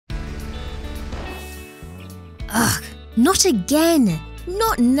Ugh, not again!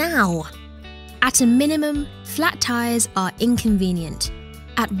 Not now! At a minimum, flat tyres are inconvenient.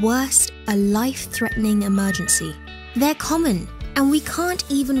 At worst, a life-threatening emergency. They're common, and we can't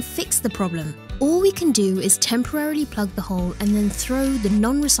even fix the problem. All we can do is temporarily plug the hole and then throw the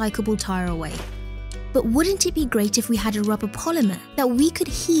non-recyclable tyre away. But wouldn't it be great if we had a rubber polymer that we could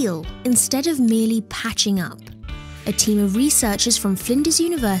heal instead of merely patching up? A team of researchers from Flinders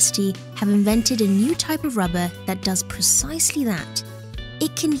University have invented a new type of rubber that does precisely that.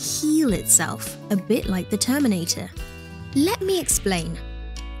 It can heal itself, a bit like the Terminator. Let me explain.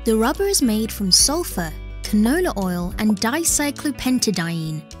 The rubber is made from sulphur, canola oil, and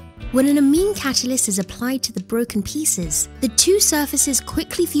dicyclopentadiene. When an amine catalyst is applied to the broken pieces, the two surfaces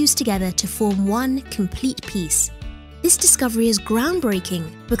quickly fuse together to form one complete piece. This discovery is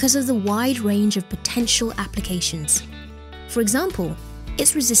groundbreaking because of the wide range of potential applications. For example,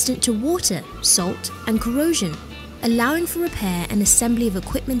 it's resistant to water, salt, and corrosion, allowing for repair and assembly of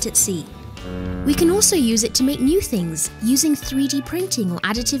equipment at sea. We can also use it to make new things using 3D printing or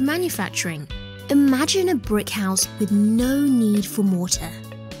additive manufacturing. Imagine a brick house with no need for mortar.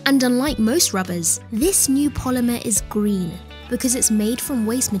 And unlike most rubbers, this new polymer is green because it's made from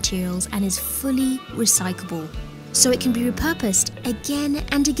waste materials and is fully recyclable, so it can be repurposed again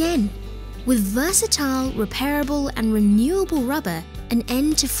and again. With versatile, repairable, and renewable rubber, an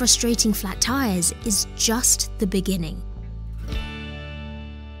end to frustrating flat tires is just the beginning.